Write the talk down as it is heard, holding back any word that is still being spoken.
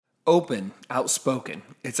Open, outspoken.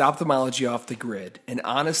 It's Ophthalmology Off the Grid, an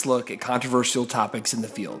honest look at controversial topics in the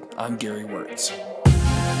field. I'm Gary Wörtz.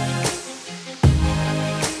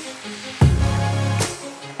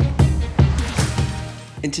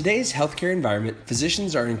 In today's healthcare environment,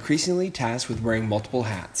 physicians are increasingly tasked with wearing multiple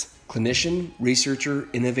hats: clinician, researcher,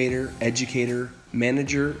 innovator, educator,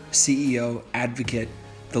 manager, CEO, advocate,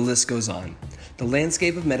 the list goes on. The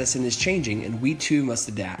landscape of medicine is changing, and we too must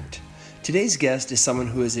adapt. Today's guest is someone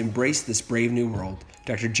who has embraced this brave new world,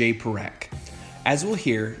 Dr. Jay Parekh. As we'll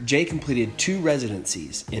hear, Jay completed 2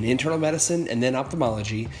 residencies in internal medicine and then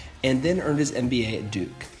ophthalmology, and then earned his MBA at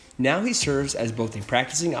Duke. Now he serves as both a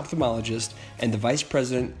practicing ophthalmologist and the Vice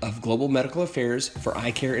President of Global Medical Affairs for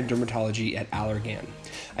Eye Care and Dermatology at Allergan.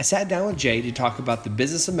 I sat down with Jay to talk about the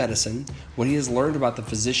business of medicine, what he has learned about the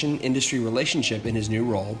physician-industry relationship in his new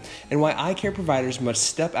role, and why eye care providers must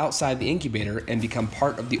step outside the incubator and become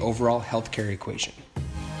part of the overall healthcare equation.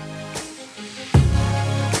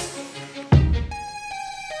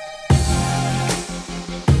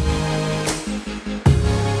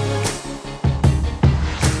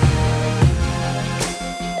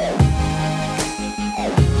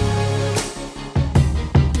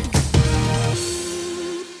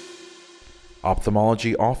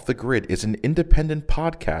 Ophthalmology Off the Grid is an independent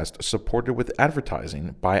podcast supported with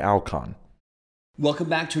advertising by Alcon. Welcome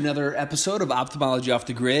back to another episode of Ophthalmology Off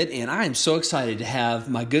the Grid, and I am so excited to have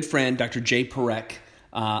my good friend, Dr. Jay Parekh,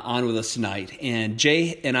 on with us tonight. And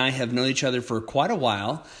Jay and I have known each other for quite a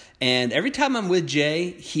while, and every time I'm with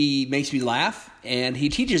Jay, he makes me laugh and he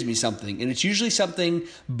teaches me something. And it's usually something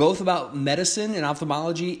both about medicine and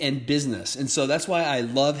ophthalmology and business. And so that's why I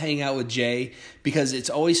love hanging out with Jay, because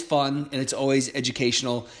it's always fun and it's always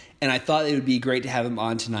educational. And I thought it would be great to have him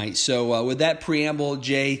on tonight. So with that preamble,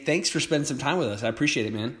 Jay, thanks for spending some time with us. I appreciate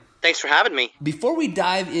it, man. Thanks for having me. Before we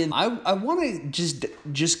dive in, I want to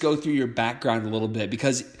just go through your background a little bit,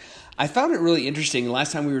 because I found it really interesting.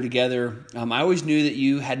 Last time we were together, I always knew that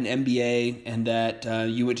you had an MBA and that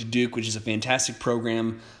you went to Duke, which is a fantastic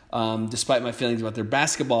program. Despite my feelings about their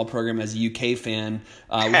basketball program as a UK fan,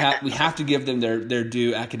 we have to give them their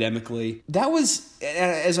due academically. That was,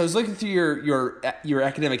 as I was looking through your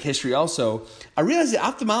academic history also, I realized that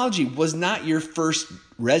ophthalmology was not your first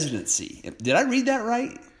residency. Did I read that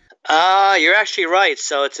right? You're actually right.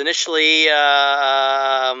 So it's initially,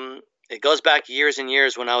 it goes back years and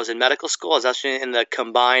years when I was in medical school. I was actually in the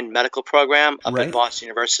combined medical program up at Boston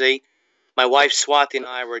University. My wife, Swati, and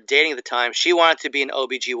I were dating at the time. She wanted to be an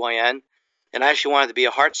OBGYN, and I actually wanted to be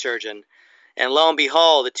a heart surgeon. And lo and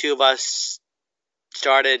behold, the two of us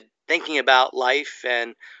started thinking about life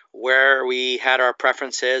and where we had our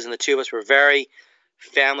preferences, and the two of us were very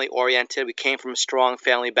family-oriented. We came from strong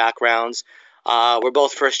family backgrounds. We're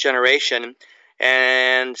both first generation.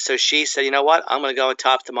 And so she said, you know what, I'm going to go into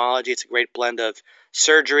ophthalmology. It's a great blend of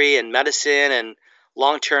surgery and medicine and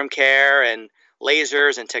long-term care and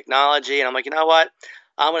lasers and technology. And I'm like, you know what,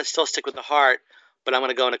 I'm going to still stick with the heart, but I'm going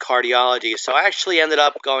to go into cardiology. So I actually ended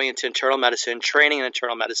up going into internal medicine, training in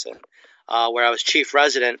internal medicine, where I was chief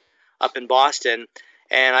resident up in Boston.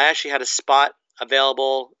 And I actually had a spot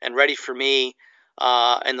available and ready for me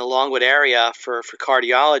in the Longwood area for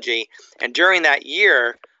cardiology. And during that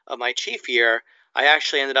year of my chief year, I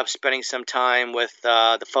actually ended up spending some time with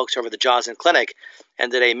the folks over at the Joslin Clinic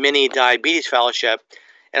and did a mini diabetes fellowship.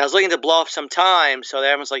 And I was looking to blow up some time, so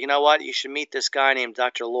everyone's like, you know what, you should meet this guy named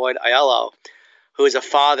Dr. Lloyd Aiello, who is a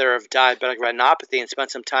father of diabetic retinopathy, and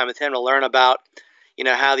spend some time with him to learn about,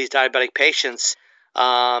 how these diabetic patients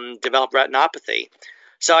develop retinopathy.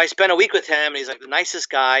 So I spent a week with him, and he's like the nicest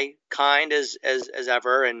guy, kind as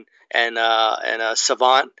ever, and a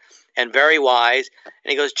savant, and very wise. And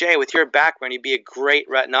he goes, Jay, with your background, you'd be a great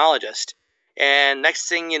retinologist. And next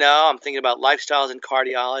thing you know, I'm thinking about lifestyles in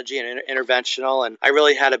cardiology and interventional, and I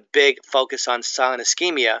really had a big focus on silent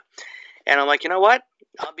ischemia. And I'm like, you know what?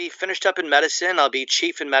 I'll be finished up in medicine. I'll be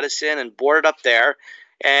chief in medicine and boarded up there.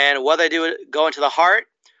 And whether I go into the heart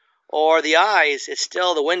or the eyes, it's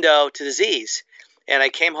still the window to disease. And I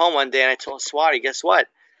came home one day and I told Swati, guess what?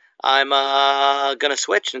 I'm going to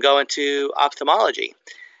switch and go into ophthalmology.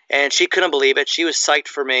 And she couldn't believe it. She was psyched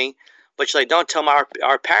for me. But she's like, don't tell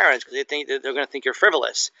our parents, because they're going to think you're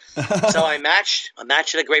frivolous. So I matched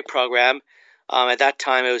at a great program. At that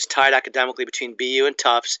time, it was tied academically between BU and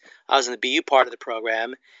Tufts. I was in the BU part of the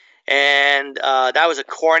program. And that was a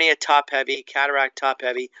cornea top-heavy, cataract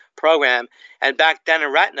top-heavy program. And back then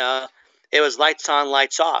in retina, it was lights on,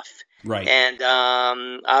 lights off. Right. And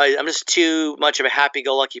I'm just too much of a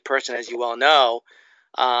happy-go-lucky person, as you well know,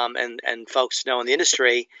 and folks know in the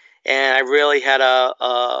industry. and I really had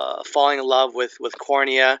a falling in love with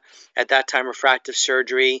cornea. At that time, refractive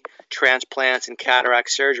surgery, transplants, and cataract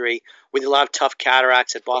surgery. We did a lot of tough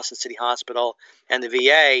cataracts at Boston City Hospital and the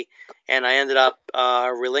VA, and I ended up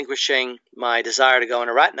relinquishing my desire to go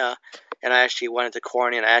into retina, and I actually went into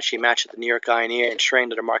cornea, and I actually matched at the New York Eye and Ear and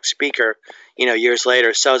trained under Mark Speaker, years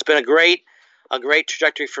later. So it's been a great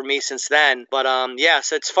trajectory for me since then. But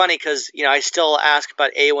so it's funny because I still ask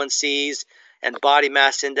about A1Cs and body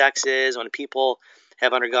mass indexes when people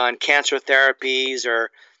have undergone cancer therapies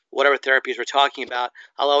or whatever therapies we're talking about.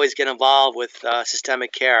 I'll always get involved with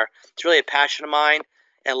systemic care. It's really a passion of mine,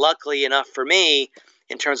 and luckily enough for me,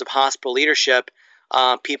 in terms of hospital leadership,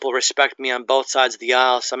 people respect me on both sides of the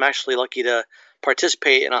aisle. So I'm actually lucky to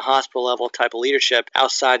participate in a hospital level type of leadership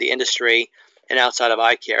outside the industry and outside of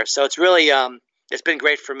eye care. So it's really it's been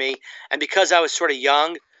great for me. And because I was sort of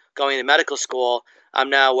young going to medical school, I'm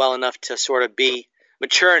now well enough to sort of be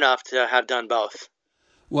mature enough to have done both.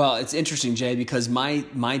 Well, it's interesting, Jay, because my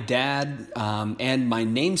dad and my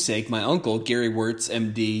namesake, my uncle, Gary Wörtz,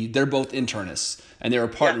 MD, they're both internists, and they were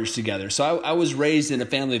partners together. So I was raised in a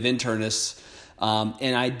family of internists,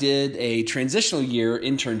 and I did a transitional year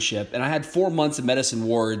internship, and I had 4 months of medicine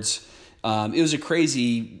wards. It was it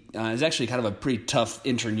was actually kind of a pretty tough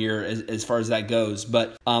intern year as far as that goes.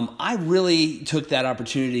 But I really took that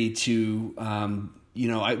opportunity to,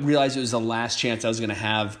 I realized it was the last chance I was going to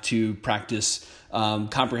have to practice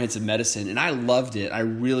comprehensive medicine, and I loved it. I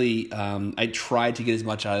really, I tried to get as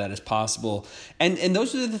much out of that as possible, and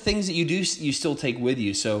those are the things that you still take with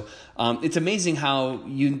you. So it's amazing how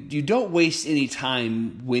you don't waste any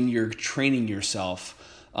time when you're training yourself.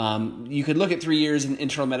 You could look at 3 years in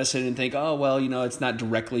internal medicine and think, oh, well, it's not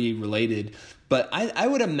directly related. But I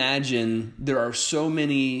would imagine there are so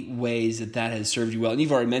many ways that has served you well. And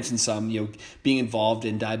you've already mentioned some, being involved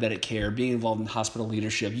in diabetic care, being involved in hospital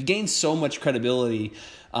leadership. You gain so much credibility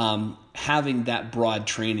having that broad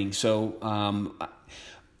training. So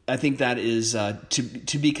I think that is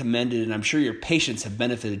to be commended. And I'm sure your patients have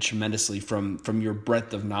benefited tremendously from your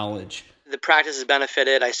breadth of knowledge. The practice has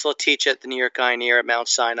benefited. I still teach at the New York Eye and Ear at Mount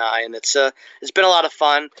Sinai, and it's been a lot of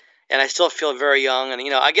fun. And I still feel very young, and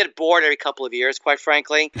I get bored every couple of years, quite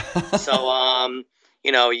frankly. So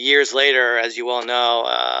years later, as you well know,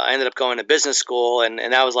 I ended up going to business school, and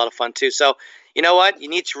that was a lot of fun too. So you know what? You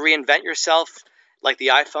need to reinvent yourself, like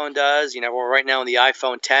the iPhone does. We're right now in the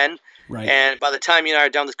iPhone 10, right. And by the time you and I are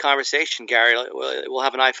done with this conversation, Gary, we'll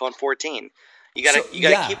have an iPhone 14. You gotta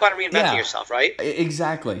keep on reinventing yourself, right?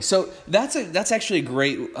 Exactly. So that's actually a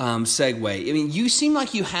great segue. I mean, you seem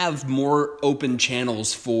like you have more open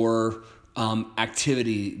channels for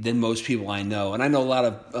activity than most people I know, and I know a lot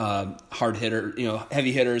of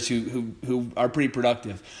heavy hitters who are pretty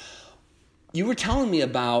productive. You were telling me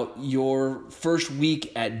about your first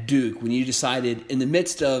week at Duke when you decided, in the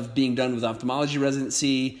midst of being done with ophthalmology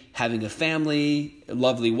residency, having a family, a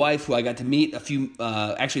lovely wife who I got to meet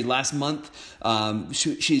actually last month.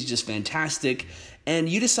 She's just fantastic. And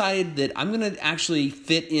you decided that I'm going to actually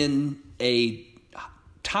fit in a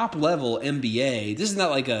top-level MBA. This is not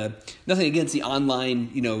like nothing against the online,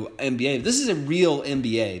 MBA. This is a real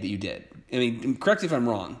MBA that you did. I mean, correct me if I'm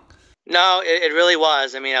wrong. No, it really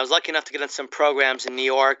was. I mean, I was lucky enough to get in some programs in New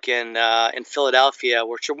York and in Philadelphia,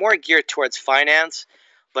 which are more geared towards finance.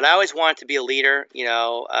 But I always wanted to be a leader.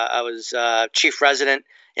 I was chief resident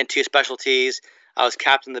in 2 specialties. I was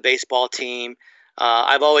captain of the baseball team.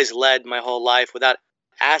 I've always led my whole life without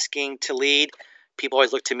asking to lead. People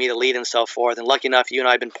always look to me to lead and so forth. And lucky enough, you and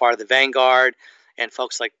I have been part of the Vanguard and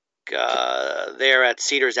folks like there at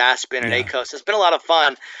Cedars Aspen and ACOS. It's been a lot of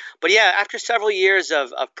fun. But yeah, after several years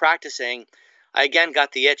of practicing, I again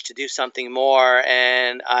got the itch to do something more.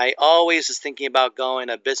 And I always was thinking about going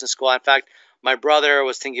to business school. In fact, my brother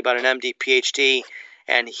was thinking about an MD, PhD,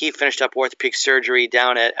 and he finished up orthopedic surgery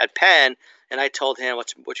down at Penn. And I told him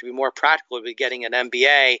which would be more practical would be getting an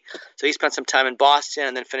MBA. So he spent some time in Boston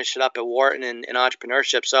and then finished it up at Wharton in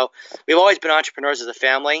entrepreneurship. So we've always been entrepreneurs as a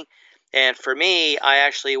family. And for me, I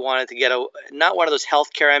actually wanted to get not one of those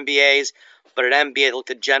healthcare MBAs, but an MBA that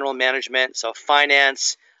looked at general management, so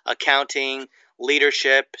finance, accounting,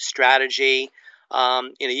 leadership, strategy.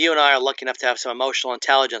 You and I are lucky enough to have some emotional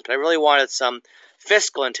intelligence, but I really wanted some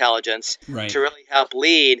fiscal intelligence to really help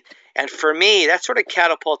lead. And for me, that sort of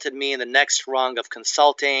catapulted me in the next rung of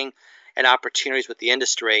consulting and opportunities with the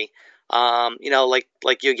industry.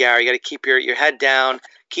 Like you, Gary, you got to keep your head down,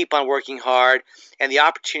 keep on working hard, and the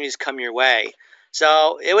opportunities come your way.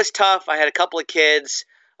 So it was tough. I had a couple of kids.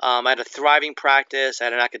 I had a thriving practice. I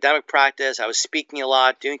had an academic practice. I was speaking a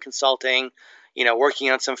lot, doing consulting, working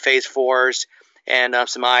on some phase 4s and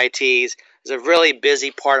some IITs. is a really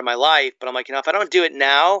busy part of my life. But I'm like, if I don't do it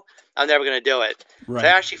now, I'm never going to do it. Right. So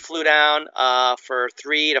I actually flew down for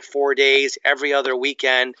 3 to 4 days every other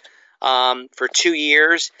weekend for 2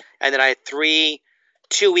 years. And then I had 3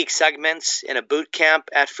 2-week segments in a boot camp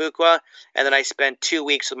at Fuqua. And then I spent 2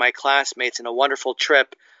 weeks with my classmates in a wonderful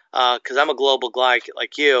trip because I'm a global guy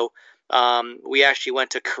like you. We actually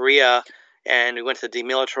went to Korea and we went to the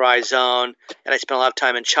demilitarized zone. And I spent a lot of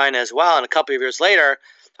time in China as well. And a couple of years later,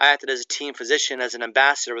 I acted as a team physician, as an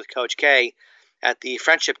ambassador with Coach K at the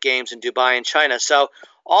Friendship Games in Dubai and China. So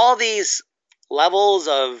all these levels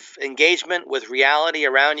of engagement with reality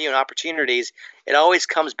around you and opportunities, it always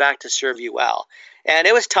comes back to serve you well. And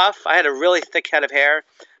it was tough. I had a really thick head of hair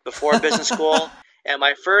before business school. And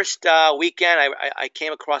my first weekend, I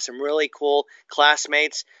came across some really cool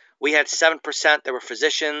classmates. We had 7% that were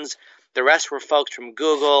physicians. The rest were folks from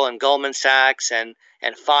Google and Goldman Sachs and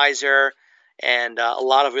Pfizer and a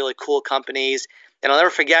lot of really cool companies. And I'll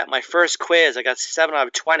never forget my first quiz. I got 7 out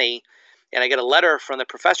of 20, and I get a letter from the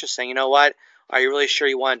professor saying, you know what, are you really sure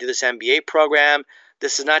you want to do this MBA program?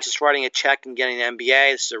 This is not just writing a check and getting an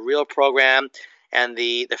MBA. This is a real program, and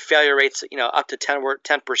the failure rate's up to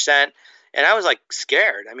 10%. And I was like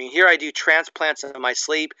scared. I mean, here I do transplants in my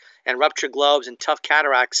sleep and ruptured globes and tough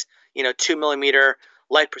cataracts, 2-millimeter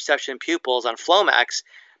light perception pupils on Flomax.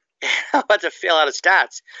 I'm about to fail out of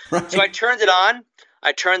stats. Right. So I turned it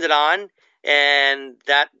on. And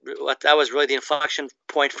that was really the inflection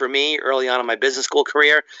point for me early on in my business school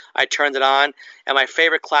career. I turned it on, and my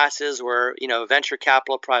favorite classes were, venture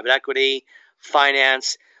capital, private equity,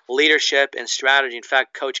 finance, leadership, and strategy. In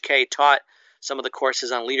fact, Coach K taught some of the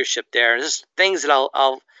courses on leadership there. And just things that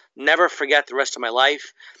I'll never forget the rest of my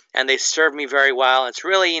life, and they served me very well. It's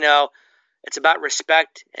really, it's about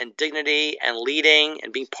respect and dignity and leading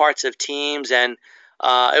and being parts of teams. And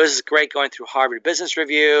it was great going through Harvard Business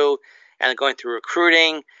Review and going through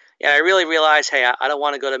recruiting. And I really realized, hey, I don't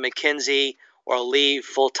want to go to McKinsey or leave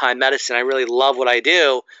full-time medicine. I really love what I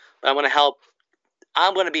do, but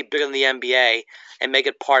I'm going to be bigger than the MBA and make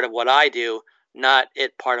it part of what I do, not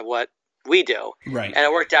it part of what we do. Right. And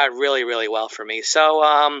it worked out really, really well for me. So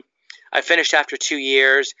I finished after 2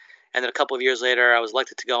 years, and then a couple of years later, I was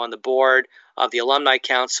elected to go on the board of the Alumni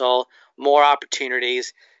Council, more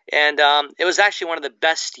opportunities. And it was actually one of the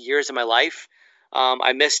best years of my life.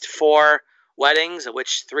 I missed 4 weddings, of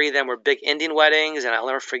which 3 of them were big Indian weddings, and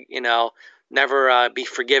I'll never be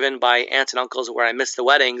forgiven by aunts and uncles where I missed the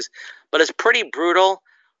weddings. But it's pretty brutal.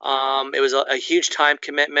 It was a huge time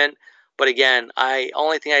commitment. But again,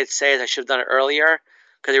 only thing I'd say is I should have done it earlier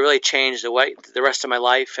because it really changed the rest of my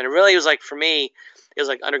life. And it really was like, for me, it was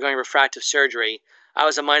like undergoing refractive surgery. I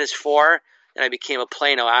was a -4, and I became a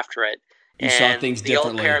Plano after it. You saw things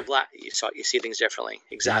differently. You see things differently.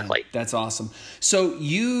 Exactly. Yeah, that's awesome. So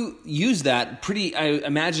you use that I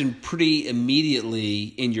imagine pretty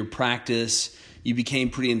immediately in your practice. You became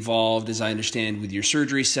pretty involved, as I understand, with your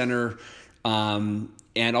surgery center,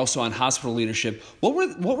 and also on hospital leadership. What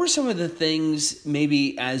were some of the things,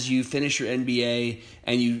 maybe as you finished your MBA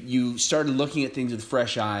and you started looking at things with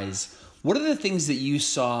fresh eyes? What are the things that you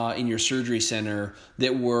saw in your surgery center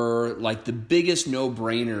that were like the biggest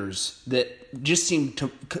no-brainers that just seemed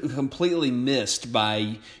completely missed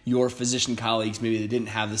by your physician colleagues, maybe that didn't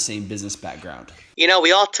have the same business background?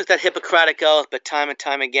 We all took that Hippocratic oath, but time and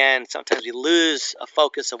time again, sometimes we lose a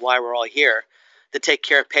focus of why we're all here, to take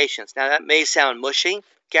care of patients. Now, that may sound mushy,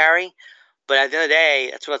 Gary, but at the end of the day,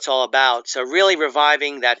 that's what it's all about. So really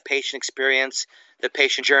reviving that patient experience, the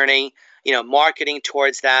patient journey, marketing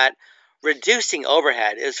towards that, reducing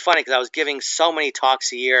overhead. It was funny because I was giving so many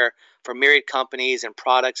talks a year for myriad companies and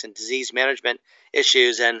products and disease management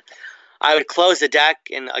issues. And I would close the deck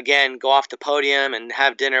and, again, go off the podium and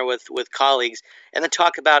have dinner with colleagues and then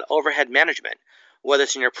talk about overhead management, whether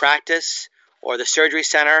it's in your practice or the surgery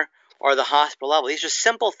center or the hospital level. These are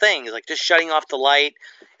simple things like just shutting off the light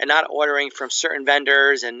and not ordering from certain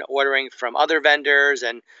vendors and ordering from other vendors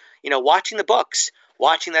and, watching the books,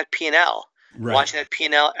 watching that P&L. Right. Watching that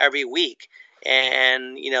P&L every week.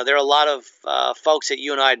 And, there are a lot of folks that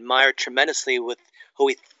you and I admire tremendously who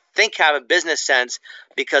we think have a business sense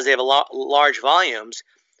because they have large volumes.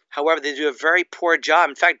 However, they do a very poor job.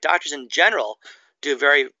 In fact, doctors in general do a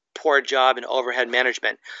very poor job in overhead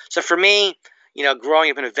management. So for me,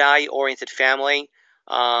 growing up in a value-oriented family,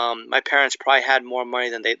 my parents probably had more money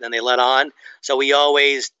than they let on. So we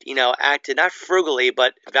always, acted not frugally,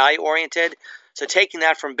 but value-oriented. So taking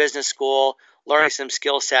that from business school, learning some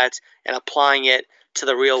skill sets, and applying it to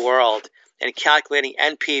the real world, and calculating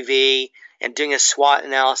NPV and doing a SWOT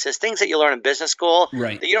analysis, things that you learn in business school,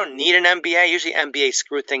 right, that you don't need an MBA. Usually MBAs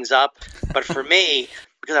screw things up. But for me,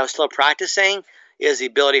 because I was still practicing, is the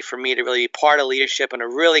ability for me to really be part of leadership on a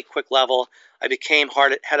really quick level. I became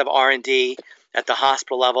head of R&D at the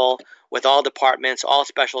hospital level with all departments, all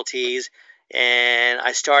specialties, and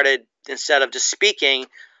I started, instead of just speaking,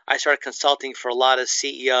 I started consulting for a lot of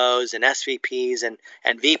CEOs and SVPs and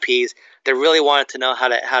VPs that really wanted to know how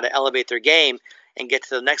to elevate their game and get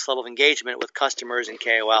to the next level of engagement with customers and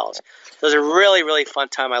KOLs. So it was a really, really fun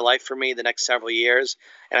time in my life for me the next several years,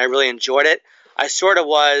 and I really enjoyed it. I sort of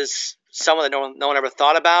was someone that no one ever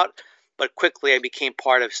thought about, but quickly I became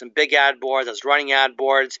part of some big ad boards. I was running ad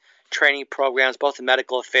boards, training programs, both in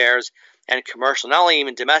medical affairs and commercial, not only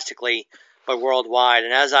even domestically, but worldwide.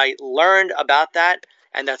 And as I learned about that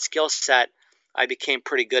and that skill set, I became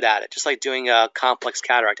pretty good at it, just like doing a complex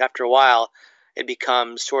cataract. After a while, it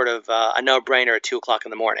becomes sort of a no-brainer at 2 o'clock in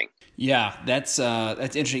the morning. Yeah, that's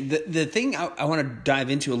interesting. The thing I want to dive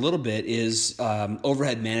into a little bit is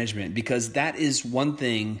overhead management, because that is one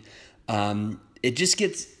thing.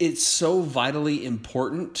 It's so vitally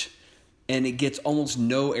important, and it gets almost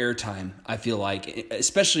no airtime, I feel like,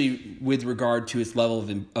 especially with regard to its level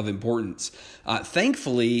of importance.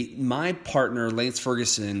 Thankfully, my partner, Lance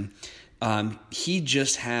Ferguson, he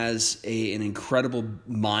just has an incredible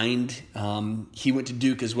mind. He went to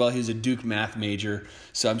Duke as well. He was a Duke math major,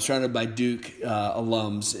 so I'm surrounded by Duke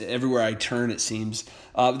alums everywhere I turn, it seems.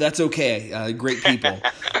 That's okay. Great people.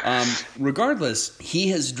 Regardless, he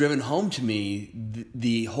has driven home to me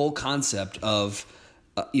the whole concept of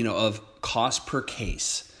cost per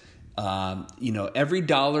case. Every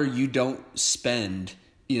dollar you don't spend,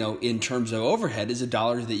 in terms of overhead, is a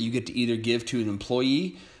dollar that you get to either give to an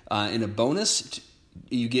employee in a bonus.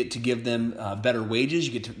 You get to give them better wages.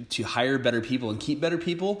 You get to hire better people and keep better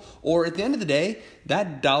people. Or at the end of the day,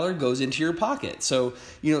 that dollar goes into your pocket. So,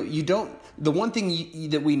 you don't. The one thing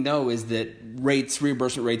that we know is that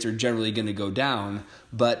reimbursement rates are generally going to go down.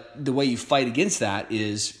 But the way you fight against that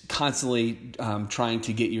is constantly trying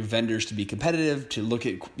to get your vendors to be competitive, to look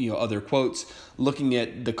at other quotes, looking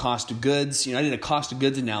at the cost of goods. I did a cost of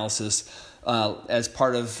goods analysis as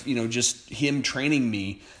part of just him training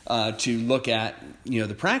me to look at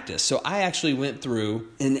the practice. So I actually went through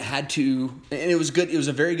and and it was good. It was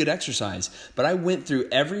a very good exercise. But I went through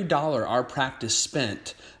every dollar our practice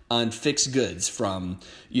spent on fixed goods, from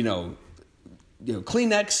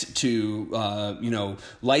Kleenex to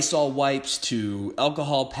Lysol wipes to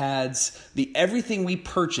alcohol pads. Everything we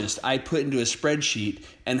purchased, I put into a spreadsheet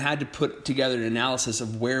and had to put together an analysis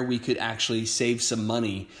of where we could actually save some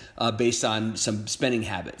money based on some spending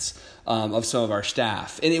habits of some of our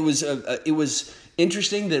staff. And it was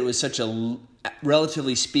interesting that it was such a,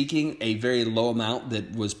 relatively speaking, a very low amount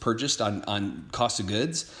that was purchased on cost of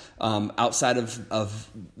goods outside of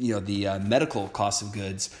the medical cost of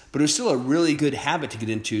goods. But it was still a really good habit to get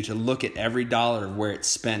into, to look at every dollar where it's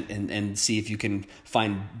spent and see if you can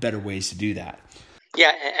find better ways to do that.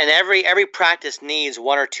 Yeah, and every practice needs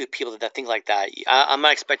one or two people that think like that. I'm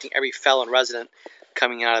not expecting every fellow and resident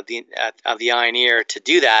coming out of the eye and ear to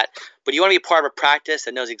do that, but you want to be part of a practice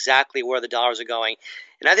that knows exactly where the dollars are going.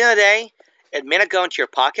 And at the end of the day, it may not go into your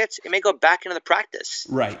pockets. It may go back into the practice.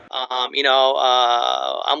 Right. I'm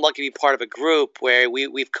lucky to be part of a group where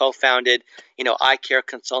we've co-founded, Eye Care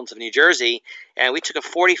Consultants of New Jersey, and we took a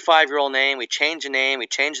 45-year-old name, we changed the name, we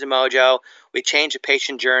changed the mojo, we changed the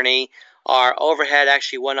patient journey. Our overhead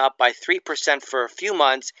actually went up by 3% for a few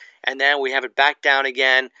months, and then we have it back down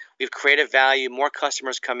again. We've created value, more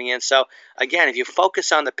customers coming in. So again, if you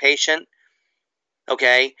focus on the patient,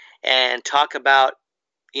 okay, and talk about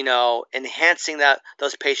enhancing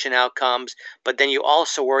those patient outcomes, but then you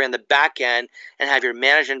also worry on the back end and have your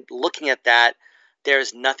management looking at that,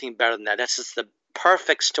 there's nothing better than that. That's just the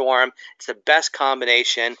perfect storm. It's the best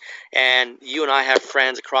combination. And you and I have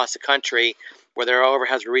friends across the country where their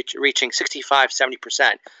overheads are reaching 65,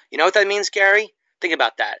 70%. You know what that means, Gary? Think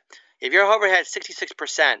about that. If your overhead is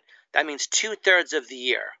 66%, that means 2/3 of the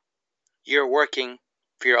year you're working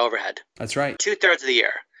for your overhead. That's right. 2/3 of the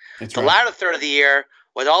year. That's the right. latter third of the year,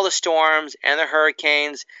 with all the storms and the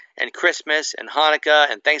hurricanes and Christmas and Hanukkah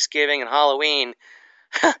and Thanksgiving and Halloween,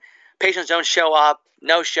 patients don't show up,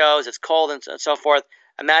 no shows, it's cold and so forth.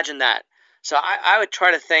 Imagine that. So I would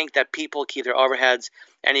try to think that people keep their overheads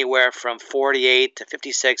anywhere from 48 to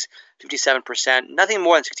 56, 57%, nothing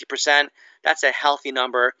more than 60%. That's a healthy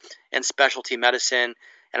number in specialty medicine.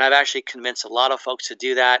 And I've actually convinced a lot of folks to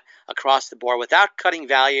do that across the board without cutting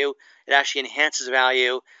value. It actually enhances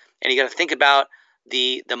value. And you got to think about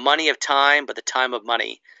the money of time, but the time of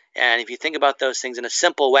money. And if you think about those things in a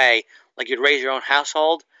simple way, like you'd raise your own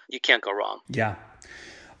household, you can't go wrong. Yeah.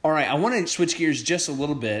 All right. I want to switch gears just a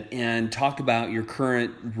little bit and talk about your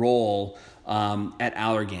current role at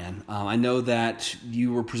Allergan. I know that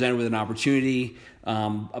you were presented with an opportunity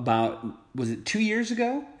about, was it 2 years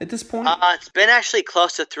ago at this point? It's been actually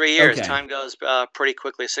close to 3 years. Okay. Time goes pretty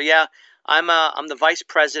quickly. So yeah, I'm the vice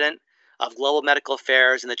president of global medical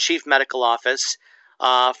affairs in the chief medical office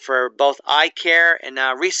for both eye care and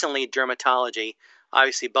now recently dermatology.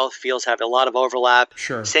 Obviously, both fields have a lot of overlap.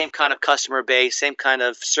 Sure. Same kind of customer base, same kind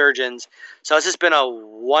of surgeons. So it's just been a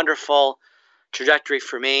wonderful trajectory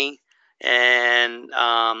for me, and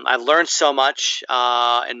I've learned so much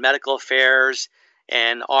in medical affairs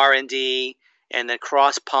and R&D, and then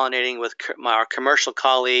cross-pollinating with our commercial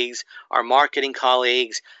colleagues, our marketing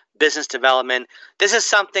colleagues, business development. This is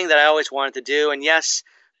something that I always wanted to do, and yes,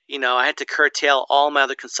 I had to curtail all my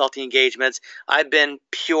other consulting engagements. I've been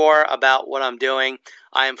pure about what I'm doing.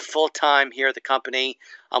 I am full-time here at the company.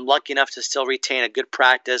 I'm lucky enough to still retain a good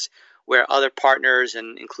practice where other partners,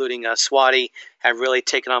 and including Swati, have really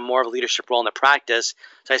taken on more of a leadership role in the practice.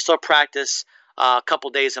 So I still practice a couple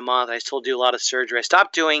days a month. I still do a lot of surgery. I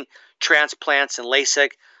stopped doing transplants and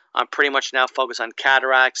LASIK. I'm pretty much now focused on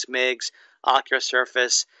cataracts, MIGS, ocular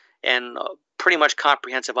surface, and pretty much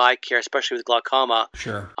comprehensive eye care, especially with glaucoma.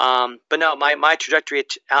 Sure. But no, my trajectory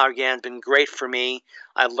at Allergan has been great for me.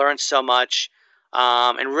 I've learned so much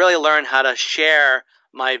and really learned how to share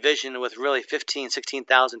my vision with really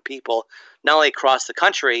 16,000 people, not only across the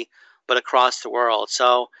country, but across the world.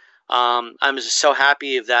 So I'm just so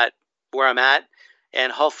happy of that, where I'm at,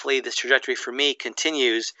 and hopefully this trajectory for me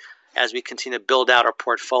continues as we continue to build out our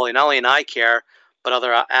portfolio, not only in eye care, but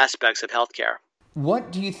other aspects of healthcare.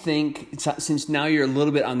 What do you think, since now you're a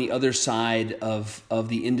little bit on the other side of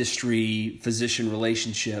the industry-physician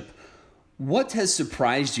relationship, what has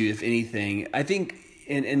surprised you, if anything? I think,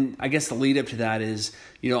 and I guess the lead up to that is,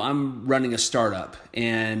 I'm running a startup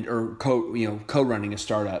or co-running a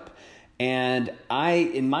startup. And I,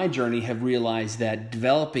 in my journey, have realized that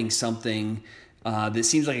developing something that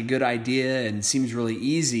seems like a good idea and seems really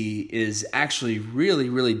easy is actually really,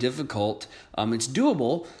 really difficult. It's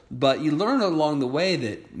doable, but you learn along the way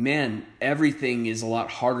that, man, everything is a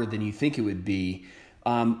lot harder than you think it would be.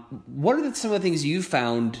 What are some of the things you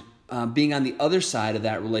found being on the other side of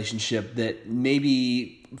that relationship that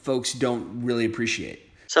maybe folks don't really appreciate?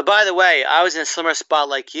 So, by the way, I was in a similar spot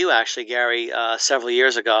like you, actually, Gary, several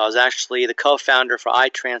years ago. I was actually the co-founder for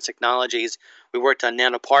iTrans Technologies. We worked on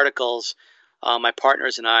nanoparticles, my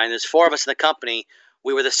partners and I, and there's 4 of us in the company.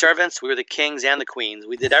 We were the servants, we were the kings and the queens.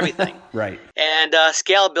 We did everything. Right. And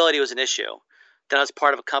scalability was an issue. Then I was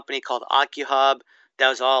part of a company called OcuHub that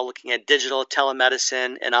was all looking at digital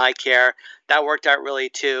telemedicine and eye care. That worked out really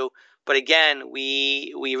too. But again,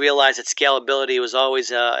 we realized that scalability was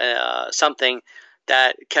always something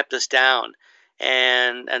that kept us down.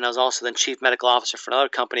 And I was also then chief medical officer for another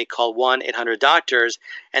company called 1-800-Doctors,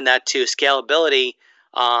 and that too, scalability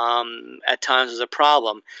at times was a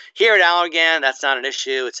problem. Here at Allergan, that's not an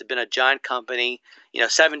issue. It's been a giant company,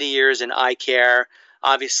 70 years in eye care,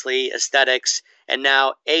 obviously aesthetics, and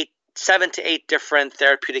now 7 to 8 different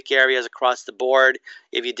therapeutic areas across the board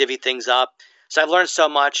if you divvy things up. So I've learned so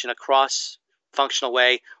much in a cross-functional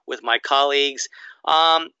way with my colleagues.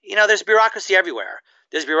 There's bureaucracy everywhere.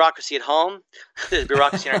 There's bureaucracy at home. There's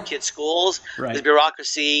bureaucracy in our kids' schools. Right. There's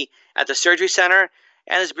bureaucracy at the surgery center.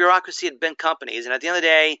 And there's bureaucracy at big companies. And at the end of the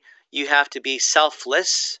day, you have to be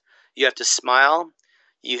selfless. You have to smile.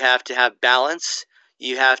 You have to have balance.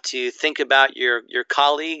 You have to think about your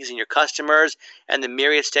colleagues and your customers and the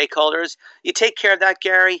myriad stakeholders. You take care of that,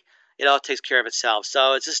 Gary, it all takes care of itself.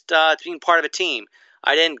 So it's just it's being part of a team.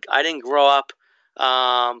 I didn't grow up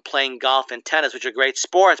playing golf and tennis, which are great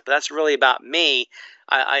sports, but that's really about me.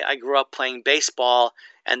 I grew up playing baseball,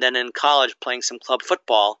 and then in college playing some club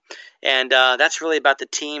football, and that's really about the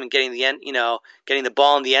team and getting getting the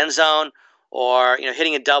ball in the end zone, or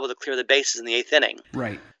hitting a double to clear the bases in the 8th inning.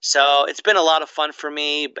 Right. So it's been a lot of fun for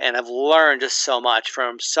me, and I've learned just so much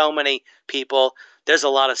from so many people. There's a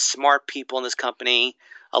lot of smart people in this company,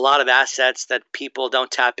 a lot of assets that people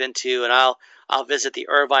don't tap into, and I'll visit the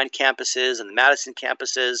Irvine campuses and the Madison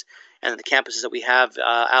campuses and the campuses that we have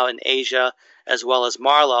out in Asia, as well as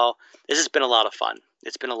Marlow. This has been a lot of fun.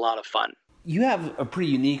 It's been a lot of fun. You have a pretty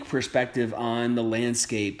unique perspective on the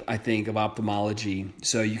landscape, I think, of ophthalmology.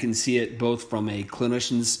 So you can see it both from a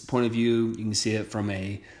clinician's point of view, you can see it from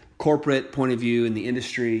a corporate point of view in the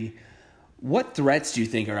industry. What threats do you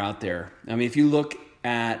think are out there? I mean, if you look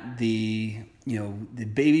at the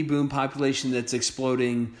baby boom population that's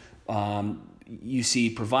exploding, you see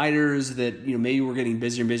providers that maybe we're getting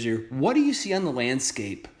busier and busier. What do you see on the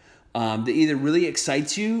landscape that either really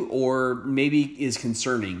excites you or maybe is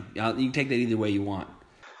concerning? You can take that either way you want.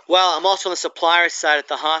 Well, I'm also on the supplier side at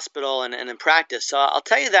the hospital and in practice. So I'll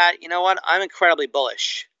tell you that, you know what, I'm incredibly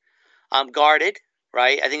bullish. I'm guarded,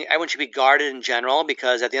 right? I think everyone should be guarded in general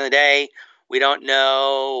because at the end of the day, we don't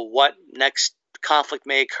know what next conflict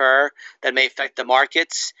may occur that may affect the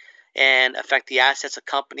markets and affect the assets of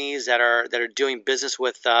companies that are doing business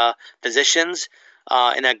with physicians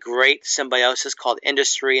in that great symbiosis called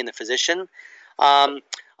industry and the physician.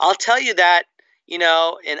 I'll tell you that, in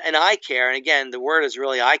eye care, and again, the word is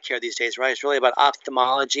really eye care these days, right? It's really about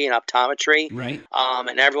ophthalmology and optometry, right?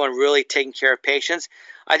 And everyone really taking care of patients.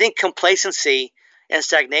 I think complacency and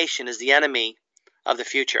stagnation is the enemy of the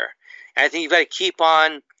future. And I think you've got to keep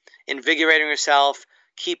on invigorating yourself,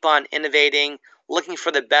 keep on innovating, looking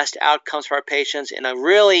for the best outcomes for our patients in a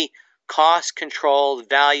really cost-controlled,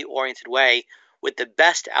 value-oriented way with the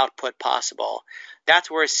best output possible.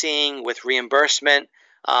 That's what we're seeing with reimbursement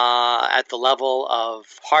at the level of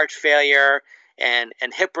heart failure and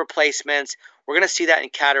hip replacements. We're going to see that in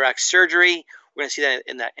cataract surgery. We're going to see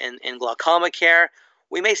that in glaucoma care.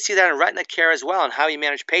 We may see that in retina care as well, and how you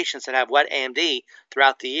manage patients that have wet AMD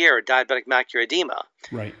throughout the year, or diabetic macular edema.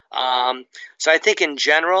 Right. So I think in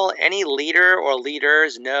general, any leader or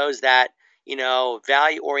leaders knows that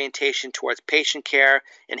value orientation towards patient care,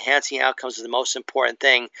 enhancing outcomes is the most important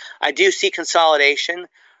thing. I do see consolidation.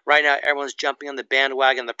 Right now, everyone's jumping on the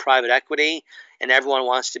bandwagon of the private equity, and everyone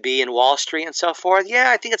wants to be in Wall Street and so forth. Yeah,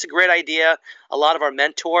 I think it's a great idea. A lot of our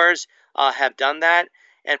mentors have done that.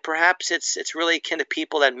 And perhaps it's really akin to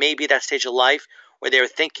people that may be at that stage of life where they were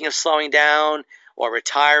thinking of slowing down or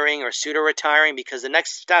retiring or pseudo-retiring, because the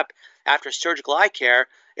next step after surgical eye care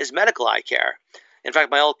is medical eye care. In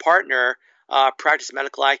fact, my old partner practiced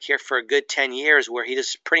medical eye care for a good 10 years where he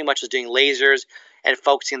just pretty much was doing lasers and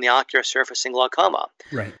focusing on the ocular surface in glaucoma.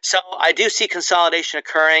 Right. So I do see consolidation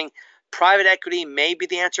occurring. Private equity may be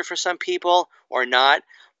the answer for some people or not.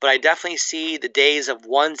 But I definitely see the days of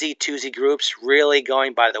onesie, twosie groups really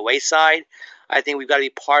going by the wayside. I think we've got to be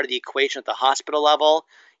part of the equation at the hospital level.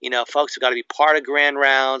 Folks have got to be part of grand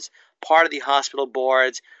rounds, part of the hospital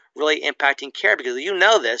boards, really impacting care, because you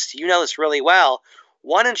know this really well.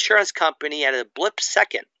 One insurance company at a blip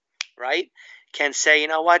second, right, can say, you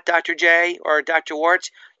know what, Dr. J or Dr. Wörtz,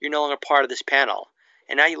 you're no longer part of this panel.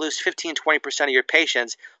 And now you lose 15-20% of your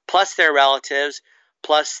patients, plus their relatives,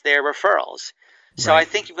 plus their referrals. So Right. I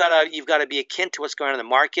think you've got to be akin to what's going on in the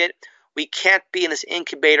market. We can't be in this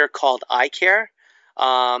incubator called eye care.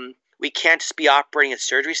 We can't just be operating at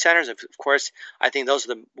surgery centers. Of course, I think those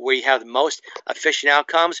are where you have the most efficient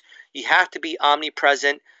outcomes. You have to be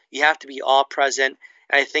omnipresent. You have to be all present.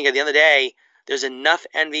 And I think at the end of the day, there's enough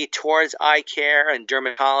envy towards eye care and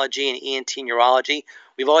dermatology and ENT neurology.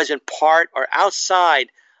 We've always been part or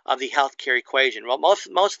outside of the healthcare equation. Well, most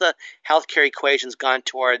of the healthcare equation's gone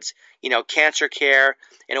towards, cancer care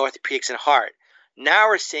and orthopedics and heart. Now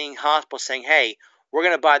we're seeing hospitals saying, hey, we're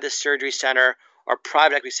going to buy this surgery center, or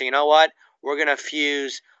private equity saying, you know what, we're going to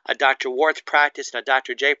fuse a Dr. Wörtz practice and a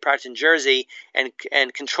Dr. J practice in Jersey and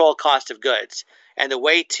control cost of goods. And the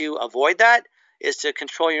way to avoid that is to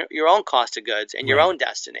control your own cost of goods and your Right. own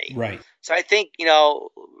destiny. Right. So I think,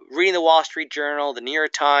 reading the Wall Street Journal, the New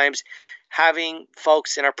York Times, having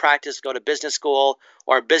folks in our practice go to business school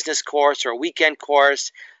or a business course or a weekend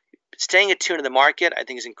course, staying attuned to the market, I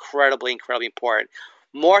think is incredibly, incredibly important.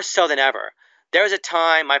 More so than ever. There was a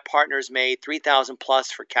time my partners made $3,000 plus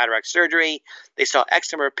for cataract surgery. They saw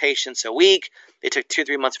X number of patients a week. They took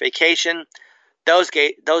 2-3 months vacation. Those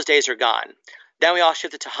days are gone. Then we all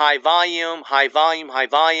shifted to high volume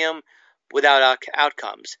without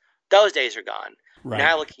outcomes. Those days are gone. Right.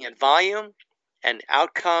 Now looking at volume and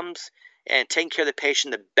outcomes and taking care of the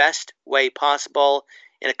patient the best way possible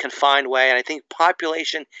in a confined way. And I think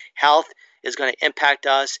population health is going to impact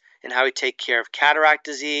us in how we take care of cataract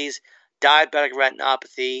disease, diabetic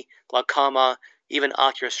retinopathy, glaucoma, even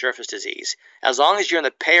ocular surface disease. As long as you're in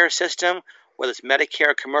the payer system, whether it's Medicare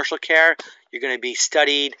or commercial care, you're going to be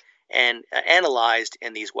studied and analyzed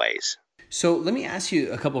in these ways. So let me ask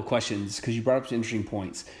you a couple of questions, because you brought up some interesting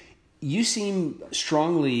points. You seem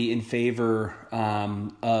strongly in favor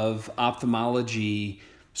of ophthalmology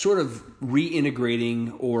sort of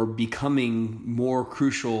reintegrating or becoming more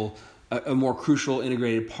crucial, a more crucial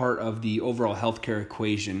integrated part of the overall healthcare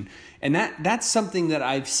equation. And that's something that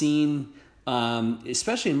I've seen,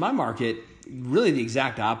 especially in my market, really the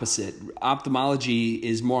exact opposite. Ophthalmology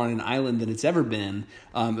is more on an island than it's ever been,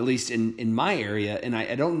 at least in my area. And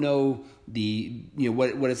I don't know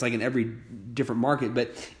what it's like in every different market,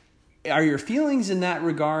 but are your feelings in that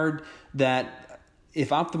regard that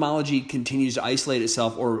if ophthalmology continues to isolate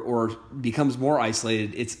itself or becomes more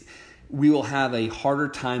isolated, we will have a harder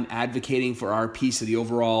time advocating for our piece of the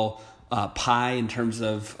overall pie in terms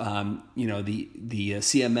of the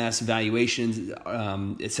CMS valuations,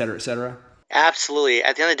 et cetera, et cetera? Absolutely.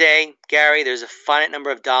 At the end of the day, Gary, there's a finite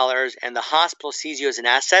number of dollars, and the hospital sees you as an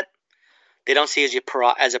asset. They don't see you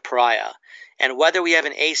as a pariah. And whether we have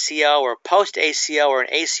an ACO or post-ACO or an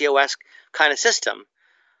ACOS kind of system,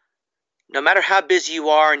 no matter how busy you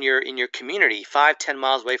are in your community, 5-10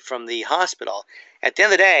 miles away from the hospital, at the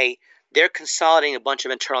end of the day, they're consolidating a bunch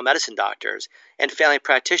of internal medicine doctors and family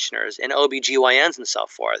practitioners and OBGYNs and so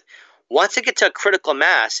forth. Once they get to a critical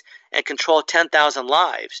mass and control 10,000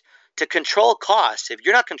 lives, to control costs, if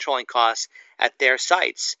you're not controlling costs at their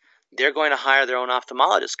sites, they're going to hire their own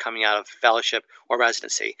ophthalmologist coming out of fellowship or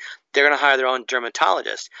residency. They're going to hire their own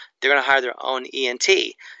dermatologist. They're going to hire their own ENT.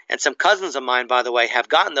 And some cousins of mine, by the way, have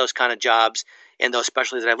gotten those kind of jobs in those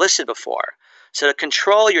specialties that I've listed before. So to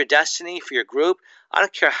control your destiny for your group, I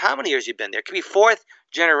don't care how many years you've been there. It could be fourth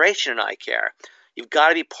generation in eye care. You've got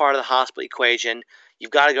to be part of the hospital equation.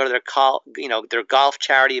 You've got to go to their golf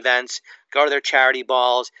charity events, go to their charity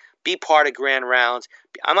balls, be part of grand rounds.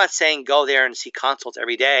 I'm not saying go there and see consults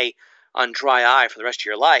every day on dry eye for the rest of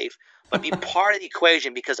your life, but be part of the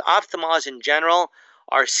equation, because ophthalmologists in general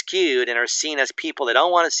are skewed and are seen as people that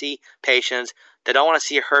don't want to see patients, that don't want to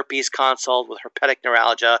see a herpes consult with herpetic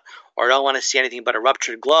neuralgia, or don't want to see anything but a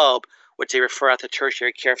ruptured globe, which they refer out to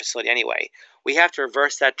tertiary care facility anyway. We have to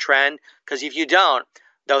reverse that trend, because if you don't,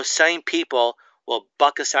 those same people will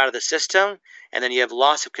buck us out of the system, and then you have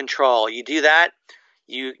loss of control. You do that,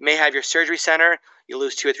 you may have your surgery center, you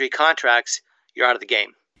lose 2 or 3 contracts, you're out of the game.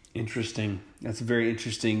 Interesting. That's a very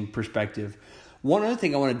interesting perspective. One other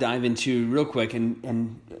thing I want to dive into real quick,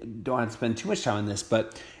 and don't have to spend too much time on this,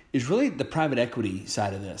 but is really the private equity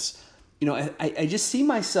side of this. I just see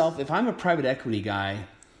myself, if I'm a private equity guy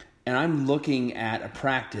and I'm looking at a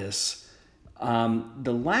practice,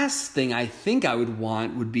 the last thing I think I would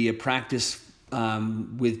want would be a practice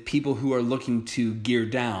with people who are looking to gear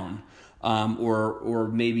down. Or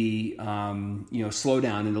maybe slow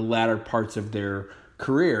down in the latter parts of their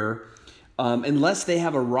career, unless they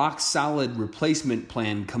have a rock solid replacement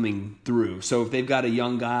plan coming through. So if they've got a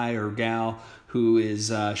young guy or gal who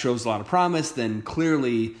shows a lot of promise, then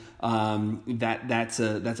clearly that's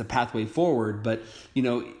a pathway forward. But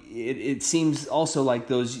it seems also like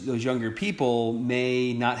those younger people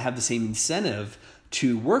may not have the same incentive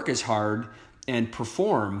to work as hard and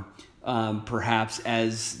perform perhaps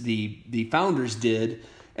as the founders did.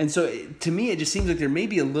 And so to me, it just seems like there may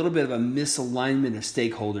be a little bit of a misalignment of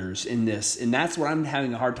stakeholders in this. And that's what I'm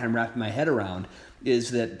having a hard time wrapping my head around,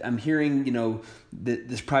 is that I'm hearing, that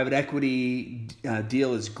this private equity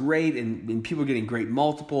deal is great and people are getting great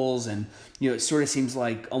multiples. And, it sort of seems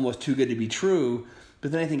like almost too good to be true.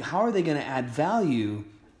 But then I think, how are they going to add value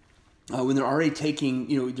when they're already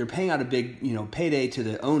taking, they're paying out a big, payday to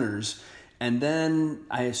the owners. And then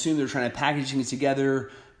I assume they're trying to package things together,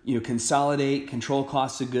 consolidate, control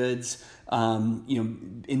costs of goods,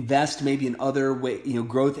 invest maybe in other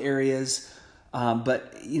growth areas,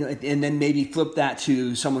 but and then maybe flip that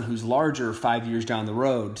to someone who's larger 5 years down the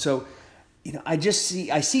road. So, I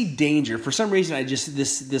see danger for some reason.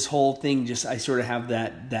 This whole thing I sort of have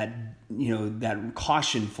that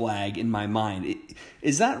caution flag in my mind.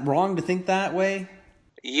 Is that wrong to think that way?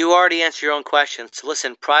 You already answered your own question. So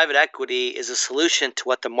listen, private equity is a solution to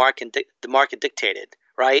what the market dictated,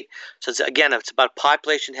 right? So it's about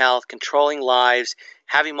population health, controlling lives,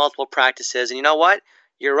 having multiple practices. And you know what?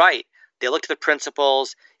 You're right. They look to the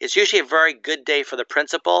principals. It's usually a very good day for the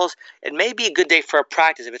principals. It may be a good day for a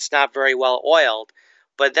practice if it's not very well oiled.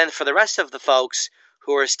 But then for the rest of the folks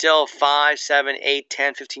who are still 5, 7, 8,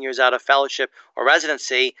 10, 15 years out of fellowship or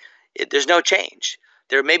residency, there's no change.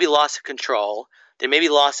 There may be loss of control. There may be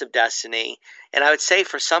loss of destiny. And I would say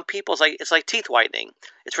for some people, it's like teeth whitening.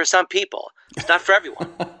 It's for some people. It's not for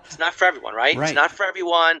everyone. It's not for everyone, right? It's not for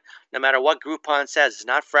everyone, no matter what Groupon says. It's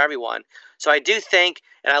not for everyone. So I do think,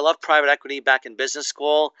 and I love private equity back in business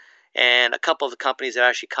school, and a couple of the companies that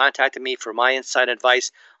actually contacted me for my insight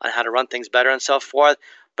advice on how to run things better and so forth.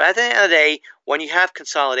 But at the end of the day, when you have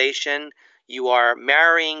consolidation, you are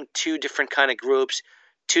marrying 2 different kind of groups,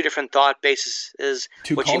 2 different thought bases.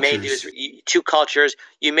 What cultures. You may do is 2 cultures.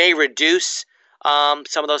 You may reduce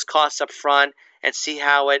some of those costs up front and see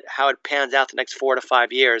how it pans out the next 4 to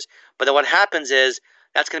 5 years. But then what happens is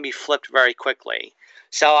that's going to be flipped very quickly.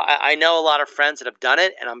 So I know a lot of friends that have done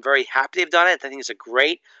it, and I'm very happy they've done it. I think it's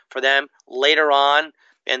great for them later on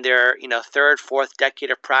in their 3rd, 4th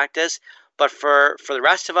decade of practice. But for the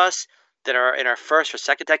rest of us that are in our 1st or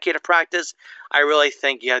 2nd decade of practice, I really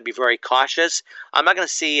think you have to be very cautious. I'm not going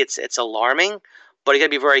to say it's alarming, but you got to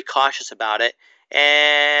be very cautious about it.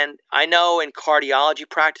 And I know in cardiology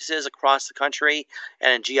practices across the country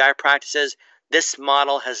and in GI practices, this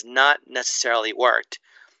model has not necessarily worked.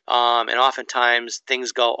 And oftentimes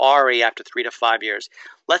things go awry after 3 to 5 years.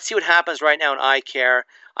 Let's see what happens right now in eye care.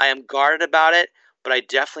 I am guarded about it, but I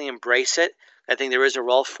definitely embrace it. I think there is a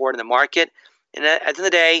role for it in the market. And at the end of the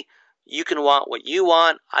day, you can want what you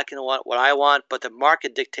want, I can want what I want, but the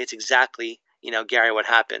market dictates exactly, Gary, what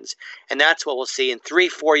happens. And that's what we'll see in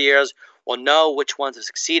 3-4 years. We'll know which ones have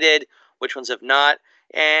succeeded, which ones have not.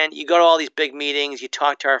 And you go to all these big meetings, you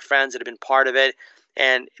talk to our friends that have been part of it,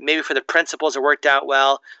 and maybe for the principals it worked out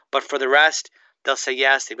well, but for the rest, they'll say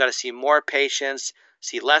yes, they've got to see more patients,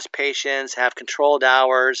 see less patients, have controlled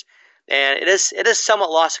hours, and it is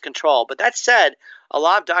somewhat loss of control. But that said, a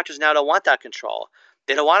lot of doctors now don't want that control.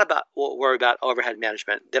 They don't want to worry about overhead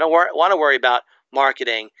management. They don't want to worry about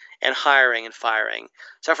marketing and hiring and firing.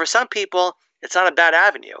 So for some people, it's not a bad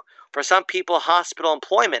avenue. For some people, hospital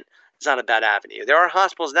employment is not a bad avenue. There are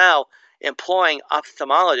hospitals now employing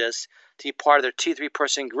ophthalmologists to be part of their 2-3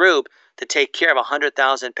 person group to take care of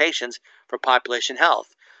 100,000 patients for population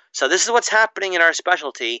health. So this is what's happening in our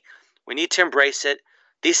specialty. We need to embrace it.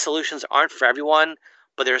 These solutions aren't for everyone,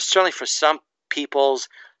 but they're certainly for some people's,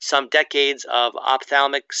 some decades of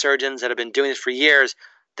ophthalmic surgeons that have been doing this for years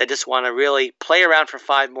that just want to really play around for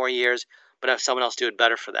 5 more years, but have someone else do it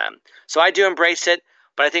better for them. So I do embrace it,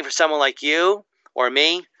 but I think for someone like you or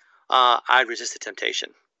me, I'd resist the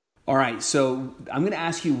temptation. All right, so I'm going to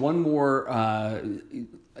ask you one more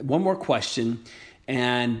question,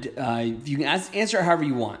 and you can answer it however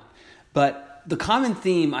you want. But the common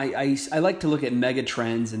theme, I like to look at mega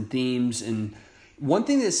trends and themes, and one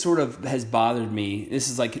thing that sort of has bothered me, this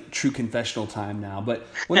is like true confessional time now, but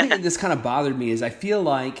one thing that this kind of bothered me is I feel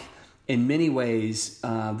like in many ways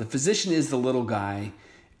the physician is the little guy,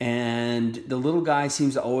 and the little guy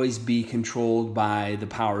seems to always be controlled by the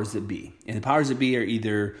powers that be. And the powers that be are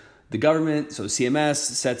either the government, so CMS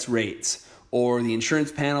sets rates, or the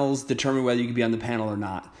insurance panels determine whether you can be on the panel or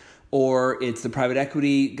not. Or it's the private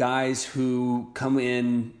equity guys who come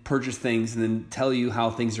in, purchase things, and then tell you how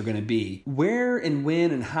things are going to be. Where and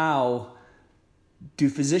when and how do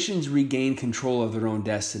physicians regain control of their own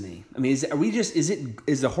destiny? I mean, is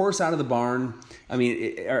the horse out of the barn? I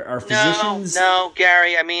mean, are physicians? No,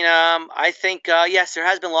 Gary. I mean, I think yes, there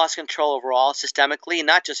has been loss of control overall, systemically,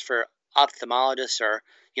 not just for ophthalmologists or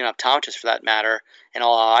optometrists for that matter, and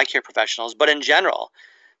all eye care professionals, but in general.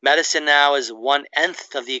 Medicine now is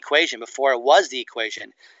 1/nth of the equation. Before it was the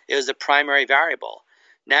equation. It was the primary variable.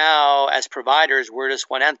 Now, as providers, we're just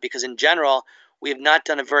 1/nth because in general, we have not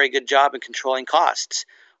done a very good job in controlling costs.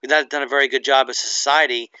 We've not done a very good job as a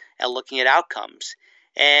society at looking at outcomes.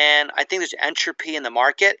 And I think there's entropy in the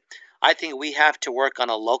market. I think we have to work on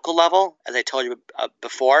a local level, as I told you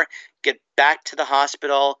before, get back to the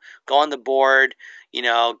hospital, go on the board,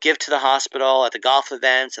 give to the hospital at the golf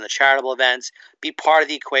events and the charitable events, be part of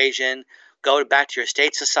the equation, go back to your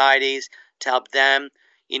state societies to help them,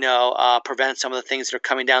 prevent some of the things that are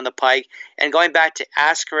coming down the pike, and going back to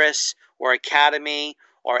ASCRS or Academy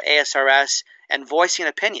or ASRS and voicing an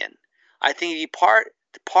opinion. I think part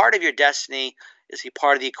of your destiny is to be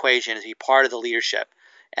part of the equation, is to be part of the leadership.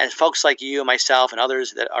 And folks like you, myself, and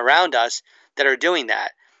others that are around us that are doing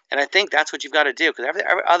that. And I think that's what you've got to do, because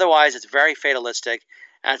otherwise it's very fatalistic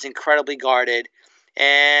and it's incredibly guarded.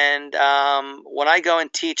 And when I go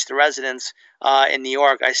and teach the residents in New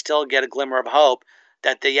York, I still get a glimmer of hope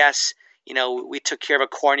that we took care of a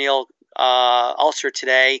corneal ulcer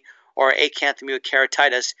today or acanthamoeba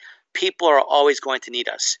keratitis. People are always going to need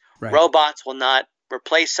us. Right. Robots will not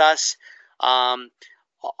replace us.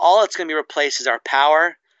 All it's going to be replaced is our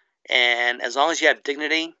power. And as long as you have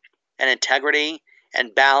dignity and integrity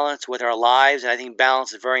and balance with our lives, and I think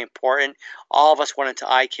balance is very important. All of us went into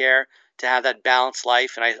eye care to have that balanced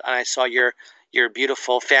life, and I saw your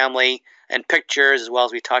beautiful family and pictures, as well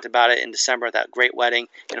as we talked about it in December at that great wedding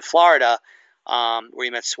in Florida, where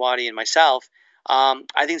you met Swati and myself. I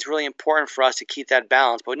think it's really important for us to keep that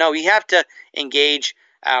balance. But no, we have to engage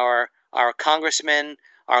our congressmen,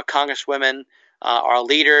 our congresswomen, our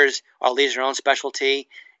leaders in our own specialty,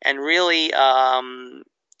 and really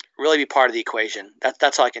be part of the equation.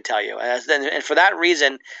 That's all I can tell you. And for that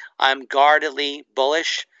reason, I'm guardedly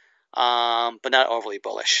bullish, but not overly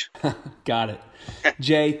bullish. Got it.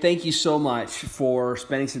 Jay, thank you so much for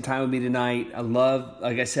spending some time with me tonight. I love,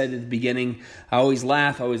 like I said at the beginning, I always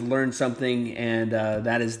laugh, I always learn something, and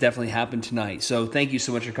that has definitely happened tonight. So thank you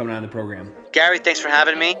so much for coming on the program. Gary, thanks for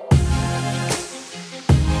having me.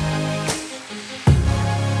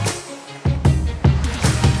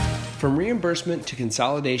 From reimbursement to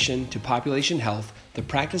consolidation to population health, the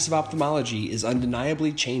practice of ophthalmology is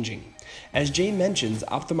undeniably changing. As Jay mentions,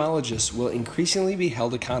 ophthalmologists will increasingly be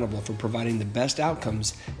held accountable for providing the best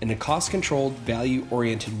outcomes in a cost-controlled,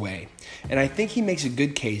 value-oriented way. And I think he makes a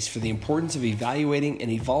good case for the importance of evaluating and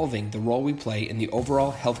evolving the role we play in the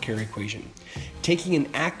overall healthcare equation. Taking an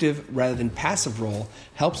active rather than passive role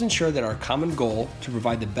helps ensure that our common goal to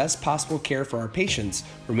provide the best possible care for our patients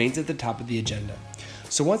remains at the top of the agenda.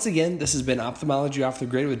 So once again, this has been Ophthalmology Off the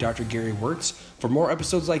Grid with Dr. Gary Wörtz. For more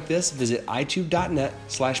episodes like this, visit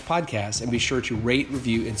itube.net/podcast and be sure to rate,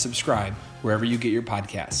 review, and subscribe wherever you get your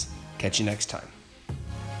podcasts. Catch you next time.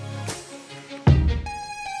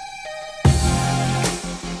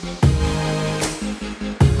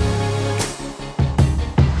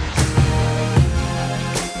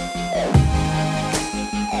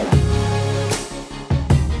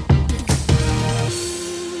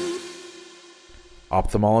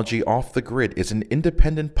 Ophthalmology Off the Grid is an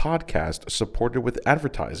independent podcast supported with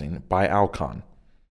advertising by Alcon.